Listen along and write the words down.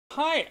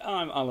Hi,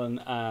 I'm Alan,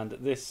 and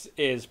this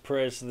is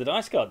Prayers to the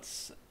Dice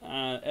Gods.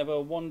 Ever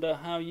wonder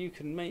how you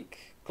can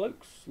make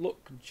cloaks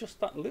look just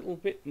that little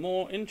bit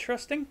more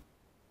interesting?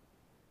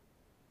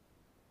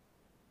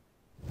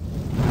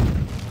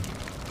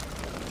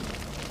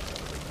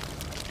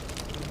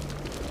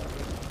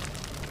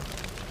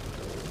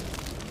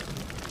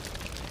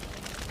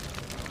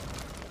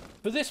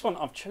 For this one,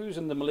 I've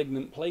chosen the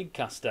Malignant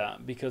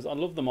Plaguecaster because I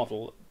love the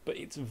model, but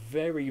it's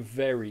very,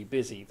 very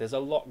busy. There's a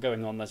lot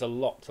going on, there's a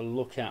lot to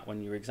look at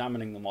when you're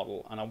examining the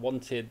model, and I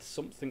wanted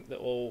something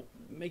that will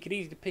make it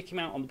easy to pick him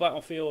out on the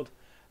battlefield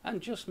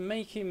and just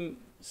make him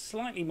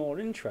slightly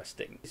more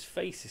interesting. His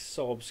face is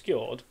so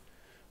obscured.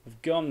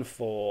 We've gone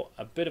for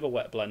a bit of a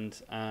wet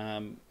blend,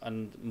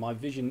 and my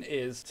vision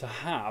is to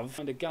have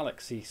a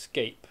galaxy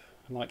scape,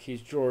 like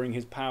he's drawing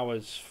his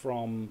powers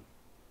from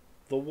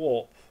the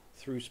warp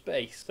through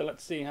space. So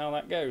let's see how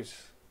that goes,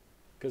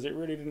 because it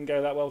really didn't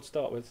go that well to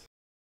start with.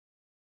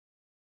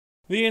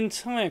 The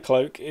entire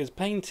cloak is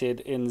painted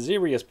in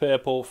Xerius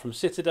purple from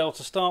Citadel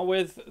to start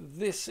with.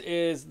 This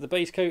is the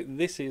base coat,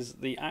 this is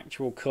the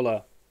actual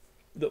colour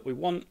that we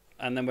want,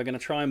 and then we're going to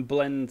try and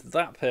blend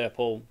that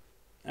purple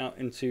out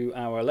into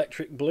our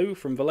electric blue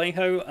from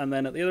Vallejo, and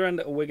then at the other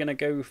end we're going to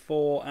go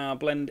for our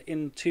blend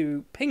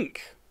into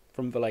pink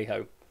from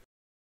Vallejo.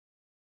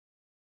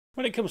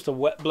 When it comes to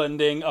wet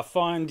blending, I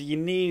find you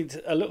need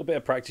a little bit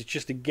of practice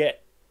just to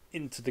get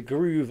into the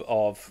groove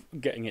of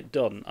getting it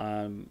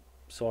done.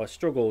 So I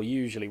struggle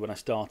usually when I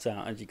start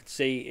out. As you can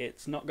see,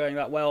 it's not going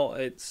that well.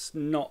 It's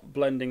not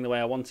blending the way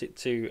I want it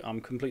to. I'm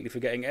completely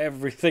forgetting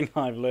everything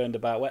I've learned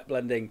about wet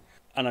blending,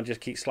 and I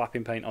just keep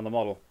slapping paint on the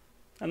model.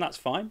 And that's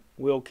fine.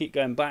 We'll keep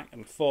going back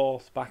and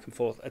forth,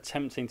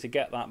 attempting to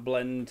get that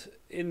blend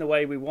in the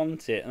way we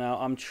want it. Now,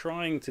 I'm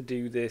trying to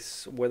do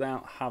this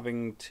without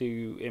having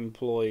to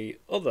employ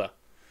other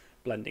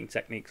blending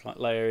techniques like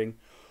layering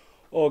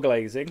or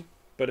glazing.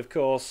 But of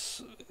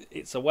course,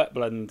 it's a wet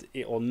blend.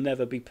 It will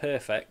never be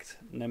perfect,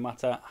 no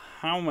matter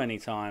how many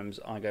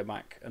times I go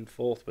back and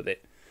forth with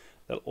it.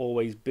 There'll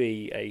always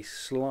be a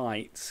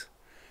slight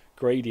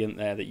gradient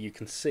there that you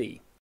can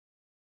see.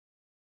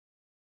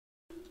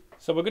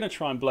 So we're going to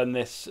try and blend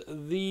this.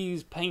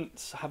 These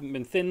paints haven't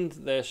been thinned,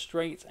 they're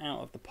straight out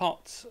of the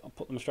pot. I'll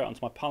put them straight onto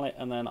my palette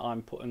and then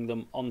I'm putting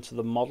them onto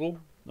the model.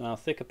 Now,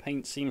 thicker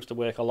paint seems to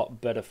work a lot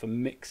better for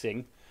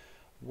mixing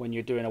when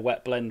you're doing a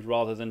wet blend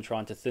rather than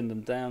trying to thin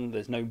them down.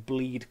 There's no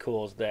bleed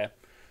caused there.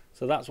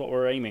 So that's what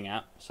we're aiming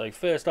at. So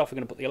first off, we're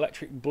going to put the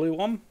electric blue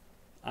on,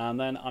 and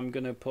then I'm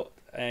going to put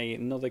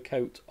another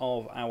coat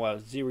of our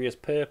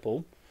Xerius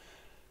purple.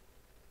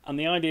 And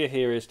the idea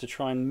here is to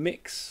try and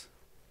mix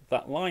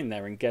that line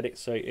there and get it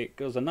so it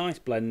does a nice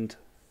blend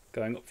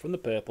going up from the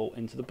purple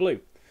into the blue.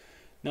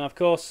 Now, of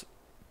course,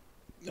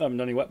 I haven't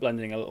done any wet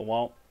blending in a little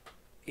while.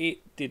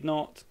 It did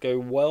not go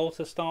well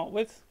to start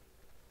with,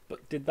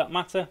 but did that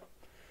matter?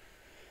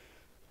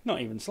 Not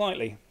even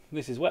slightly.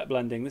 This is wet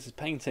blending, this is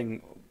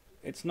painting.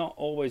 It's not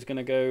always going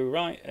to go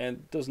right, and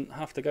it doesn't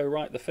have to go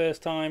right the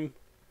first time.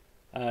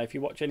 If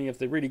you watch any of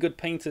the really good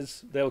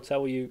painters, they'll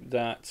tell you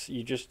that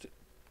you just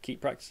keep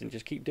practicing,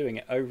 just keep doing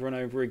it over and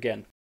over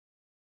again.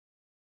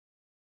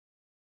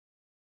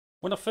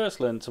 When I first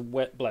learned to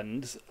wet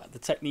blend, the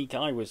technique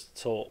I was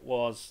taught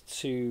was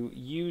to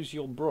use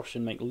your brush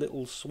and make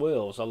little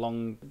swirls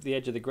along the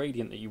edge of the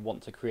gradient that you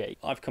want to create.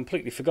 I've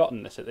completely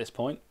forgotten this at this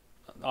point.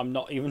 I'm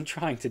not even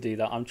trying to do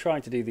that. I'm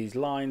trying to do these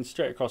lines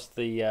straight across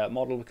the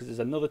model because there's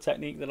another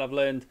technique that I've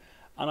learned,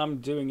 and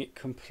I'm doing it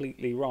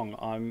completely wrong.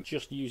 I'm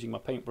just using my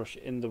paintbrush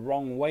in the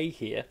wrong way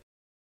here.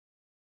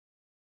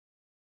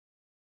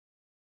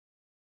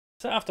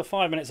 So after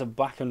 5 minutes of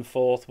back and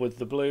forth with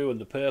the blue and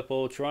the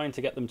purple, trying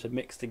to get them to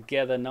mix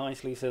together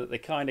nicely so that they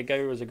kind of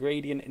go as a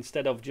gradient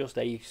instead of just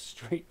a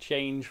straight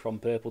change from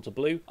purple to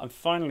blue, I'm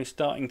finally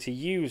starting to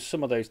use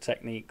some of those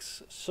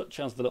techniques, such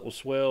as the little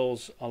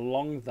swirls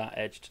along that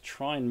edge, to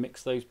try and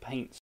mix those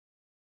paints.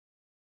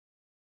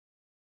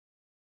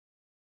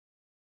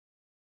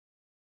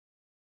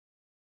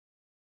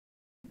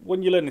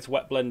 When you're learning to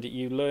wet blend,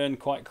 you learn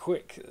quite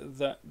quick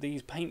that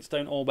these paints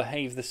don't all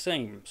behave the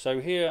same.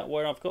 So here,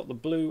 where I've got the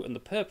blue and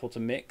the purple to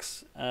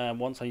mix,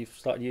 once I've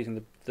started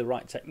using the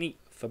right technique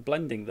for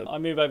blending them, I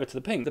move over to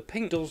the pink. The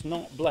pink does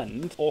not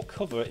blend or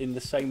cover in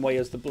the same way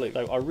as the blue.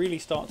 So I really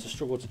start to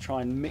struggle to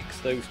try and mix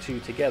those two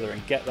together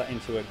and get that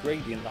into a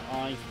gradient that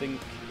I think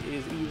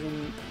is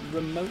even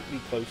remotely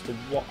close to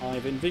what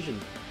I've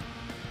envisioned.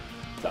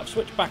 So I've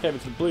switched back over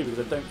to the blue because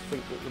I don't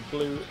think that the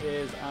blue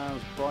is as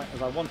bright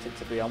as I want it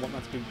to be. I want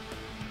that to be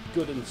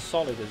good and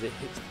solid as it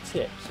hits the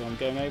tip. So I'm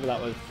going over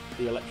that with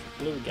the electric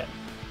blue again.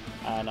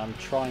 And I'm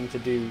trying to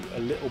do a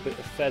little bit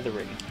of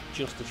feathering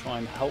just to try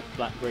and help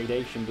that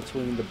gradation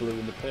between the blue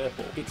and the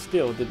purple. It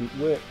still didn't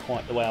work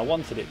quite the way I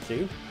wanted it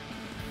to.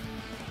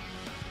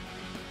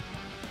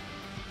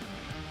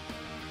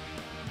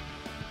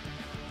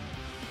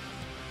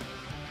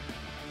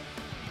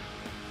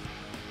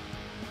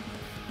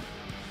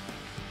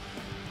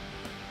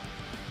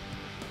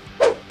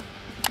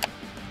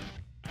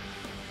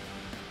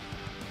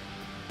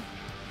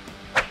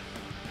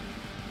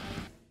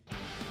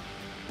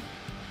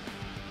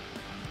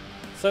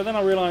 So then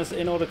I realised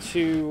in order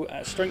to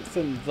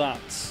strengthen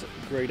that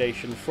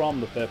gradation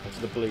from the purple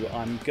to the blue,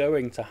 I'm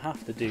going to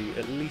have to do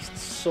at least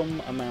some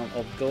amount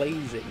of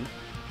glazing.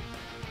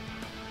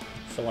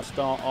 So I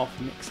start off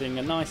mixing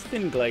a nice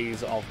thin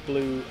glaze of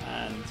blue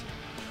and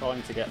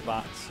trying to get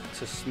that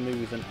to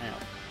smoothen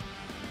out.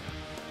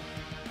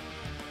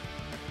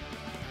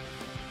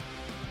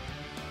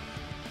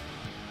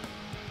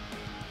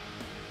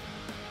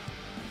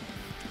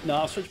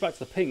 Now I'll switch back to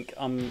the pink.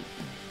 I'm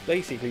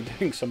basically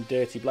doing some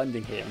dirty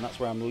blending here, and that's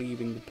where I'm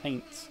leaving the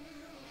paint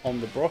on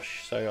the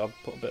brush. So I've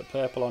put a bit of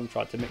purple on,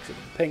 tried to mix it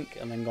with the pink,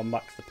 and then gone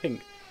back to the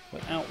pink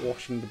without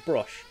washing the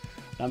brush.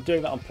 And I'm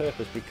doing that on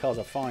purpose because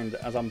I find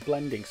that as I'm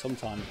blending,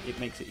 sometimes it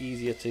makes it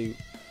easier to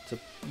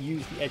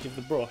use the edge of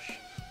the brush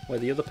where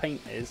the other paint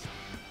is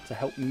to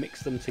help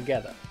mix them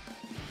together.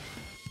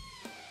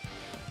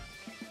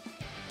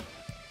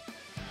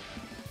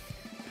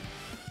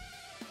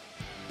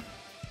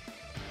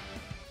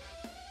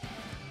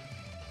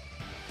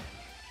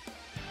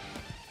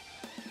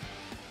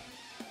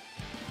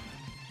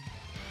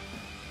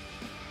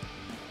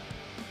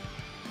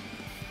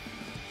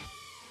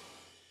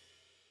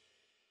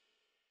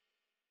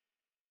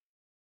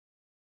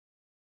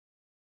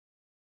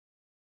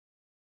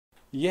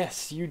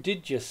 Yes, you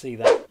did just see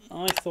that.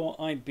 I thought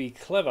I'd be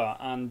clever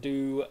and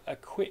do a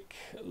quick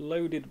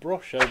loaded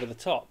brush over the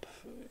top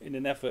in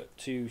an effort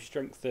to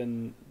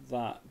strengthen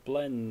that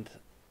blend,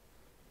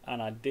 and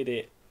I did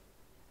it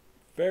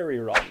very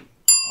wrong.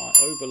 I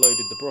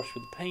overloaded the brush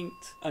with the paint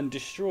and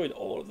destroyed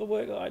all of the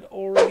work that I'd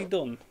already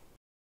done.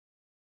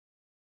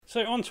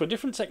 So on to a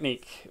different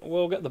technique.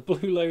 We'll get the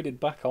blue loaded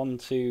back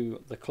onto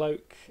the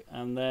cloak,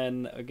 and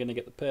then we're going to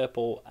get the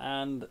purple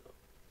and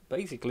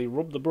basically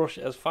rub the brush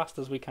as fast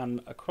as we can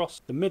across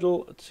the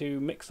middle to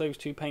mix those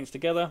two paints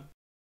together.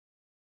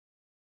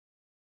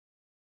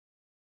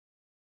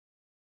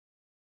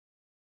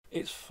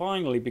 It's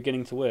finally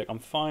beginning to work. I'm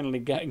finally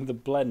getting the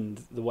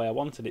blend the way I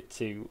wanted it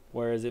to,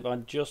 whereas if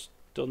I'd just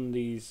done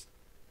these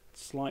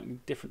slightly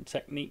different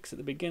techniques at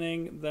the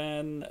beginning,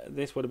 then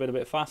this would have been a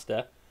bit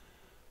faster.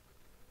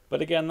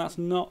 But again, that's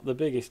not the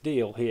biggest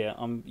deal here.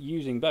 I'm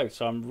using both,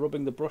 so I'm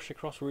rubbing the brush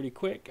across really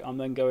quick. I'm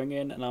then going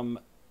in and I'm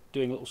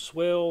doing little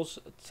swirls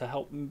to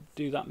help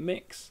do that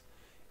mix.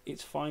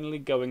 It's finally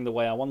going the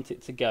way I want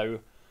it to go,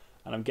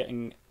 and I'm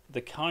getting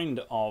the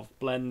kind of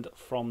blend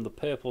from the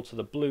purple to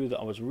the blue that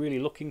I was really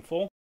looking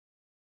for.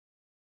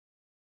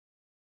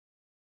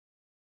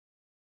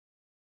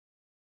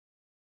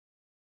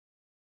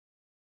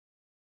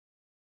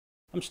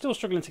 I'm still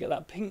struggling to get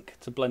that pink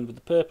to blend with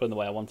the purple in the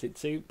way I want it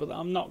to, but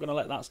I'm not going to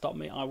let that stop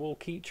me. I will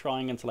keep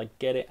trying until I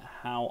get it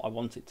how I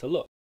want it to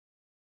look.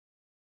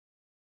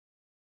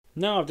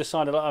 Now I've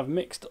decided that I've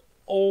mixed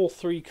all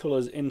three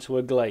colours into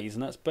a glaze,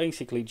 and that's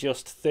basically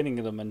just thinning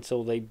them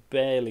until they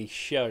barely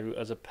show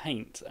as a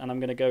paint. And I'm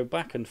going to go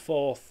back and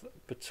forth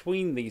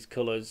between these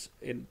colours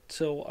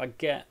until I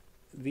get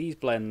these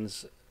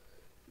blends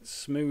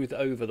smooth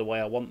over the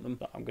way I want them.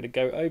 I'm going to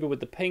go over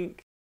with the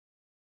pink.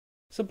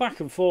 So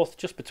back and forth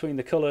just between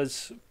the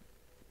colours,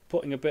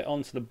 putting a bit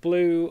onto the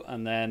blue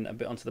and then a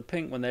bit onto the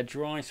pink. When they're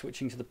dry,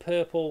 switching to the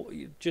purple.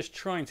 Just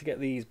trying to get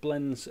these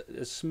blends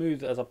as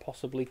smooth as I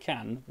possibly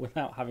can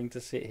without having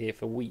to sit here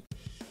for weeks.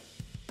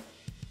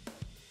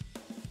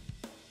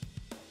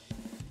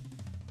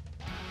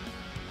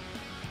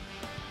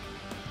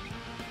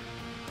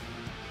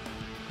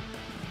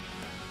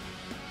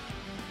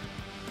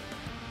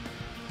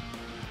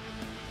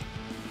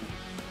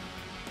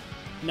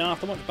 Now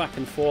after much back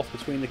and forth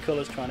between the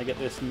colours trying to get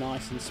this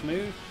nice and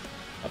smooth,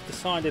 I've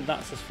decided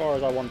that's as far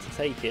as I want to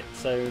take it.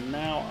 So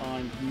now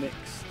I've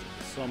mixed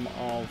some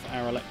of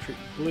our electric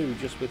blue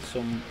just with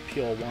some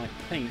pure white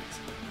paint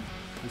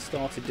and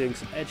started doing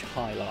some edge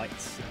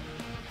highlights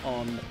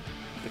on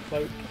the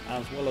cloak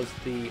as well as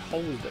the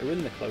holes that are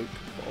in the cloak.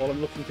 But all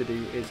I'm looking to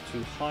do is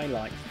to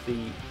highlight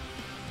the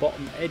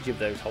bottom edge of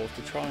those holes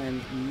to try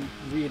and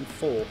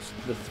reinforce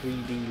the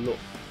 3D look.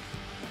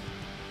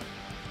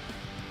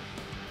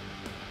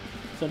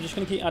 So I'm just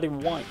going to keep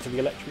adding white to the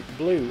electric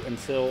blue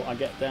until I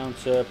get down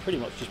to pretty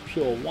much just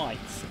pure white,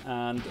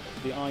 and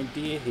the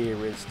idea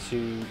here is to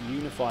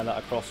unify that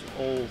across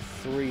all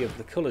three of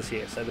the colours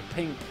here. So the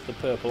pink, the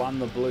purple and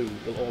the blue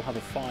will all have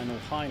a final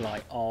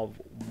highlight of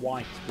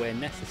white where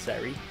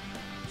necessary,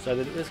 so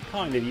that it is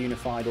kind of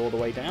unified all the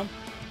way down.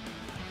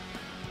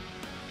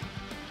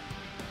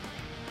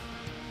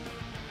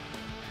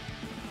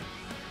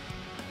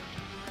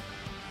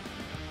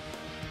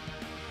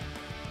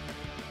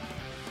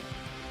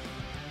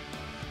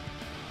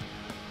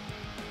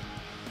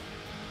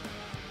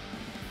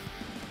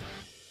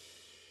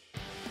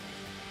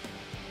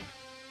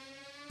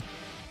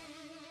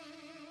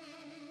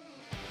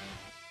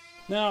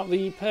 Now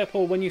the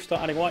purple, when you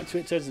start adding white to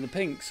it, turns into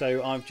pink,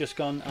 so I've just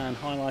gone and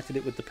highlighted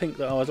it with the pink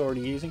that I was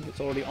already using.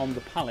 It's already on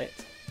the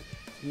palette,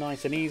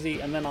 nice and easy,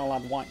 and then I'll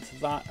add white to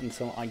that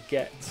until I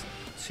get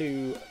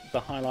to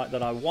the highlight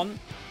that I want.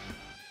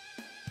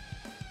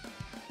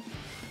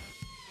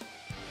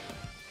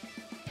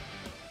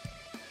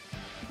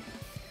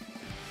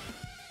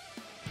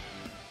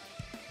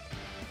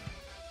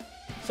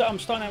 So I'm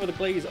starting out with a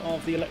glaze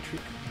of the electric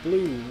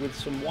blue with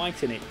some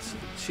white in it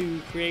to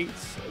create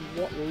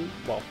what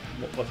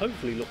will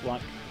hopefully look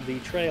like the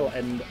trail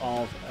end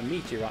of a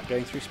meteorite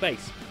going through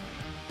space.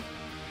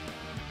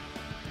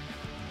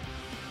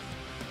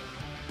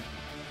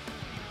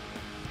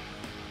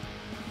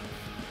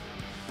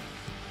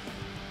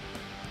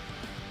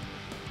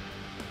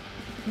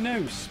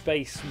 No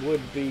space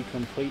would be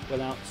complete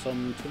without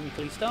some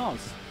twinkly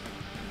stars.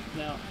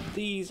 Now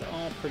these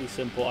are pretty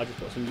simple. I just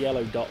put some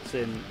yellow dots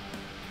in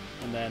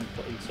and then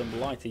put in some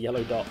lighter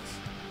yellow dots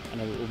and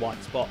a little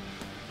white spot,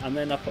 and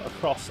then I put a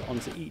cross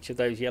onto each of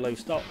those yellow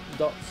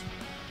dots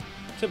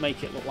to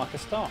make it look like a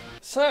star.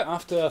 So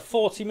after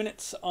 40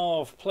 minutes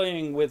of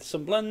playing with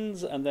some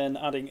blends and then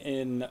adding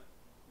in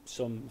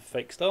some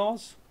fake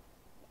stars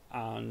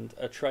and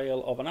a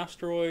trail of an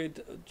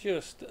asteroid,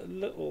 just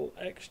little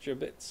extra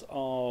bits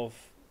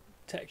of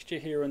texture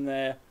here and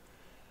there,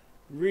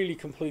 really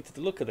completed the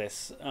look of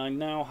this. I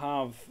now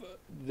have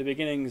the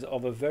beginnings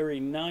of a very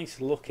nice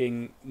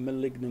looking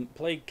Malignant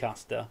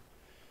Plaguecaster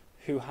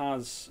who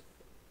has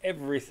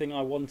everything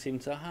I want him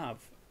to have.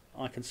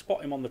 I can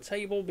spot him on the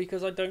table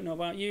because I don't know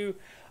about you,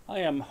 I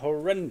am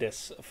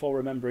horrendous for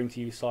remembering to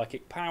use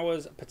psychic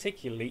powers,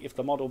 particularly if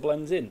the model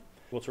blends in.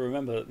 To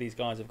remember that these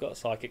guys have got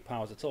psychic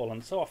powers at all,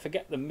 and so I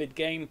forget them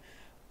mid-game,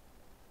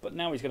 but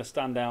now he's going to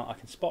stand out. I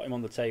can spot him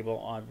on the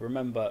table, I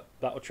remember,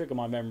 that will trigger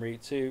my memory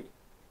to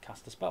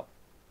cast a spell.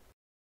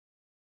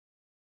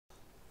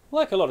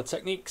 Like a lot of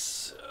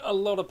techniques, a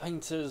lot of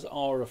painters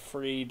are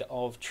afraid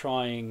of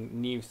trying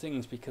new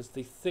things because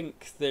they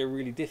think they're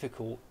really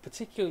difficult,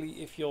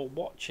 particularly if you're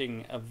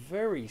watching a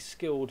very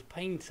skilled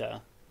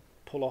painter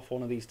pull off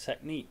one of these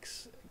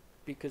techniques,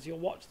 because you'll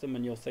watch them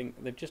and you'll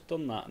think they've just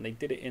done that and they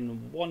did it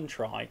in one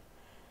try.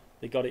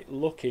 They got it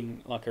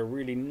looking like a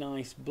really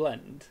nice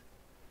blend,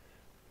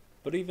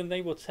 but even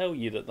they will tell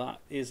you that that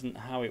isn't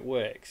how it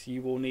works.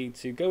 You will need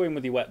to go in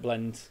with your wet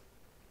blend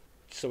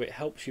so it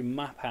helps you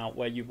map out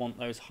where you want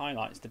those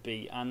highlights to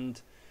be, and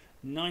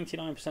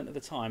 99% of the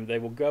time they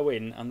will go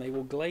in and they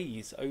will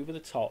glaze over the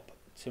top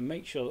to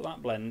make sure that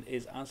that blend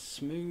is as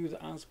smooth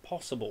as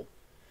possible.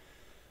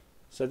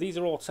 So these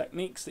are all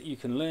techniques that you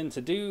can learn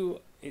to do.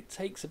 It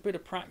takes a bit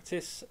of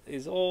practice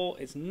is all.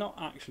 It's not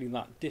actually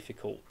that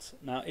difficult.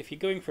 Now if you're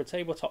going for a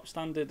tabletop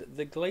standard,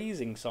 the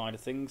glazing side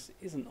of things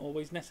isn't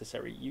always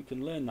necessary. You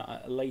can learn that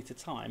at a later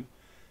time.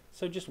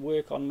 So just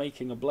work on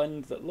making a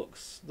blend that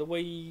looks the way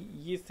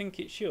you think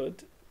it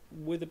should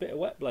with a bit of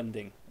wet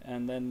blending,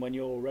 and then when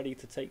you're ready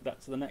to take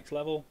that to the next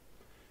level,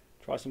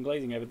 try some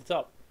glazing over the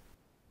top.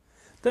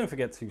 Don't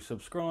forget to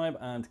subscribe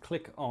and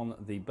click on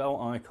the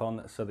bell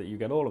icon so that you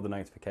get all of the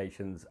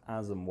notifications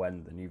as and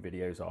when the new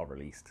videos are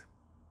released.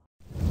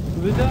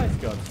 The Dice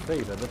Gods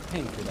favour the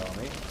painted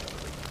army,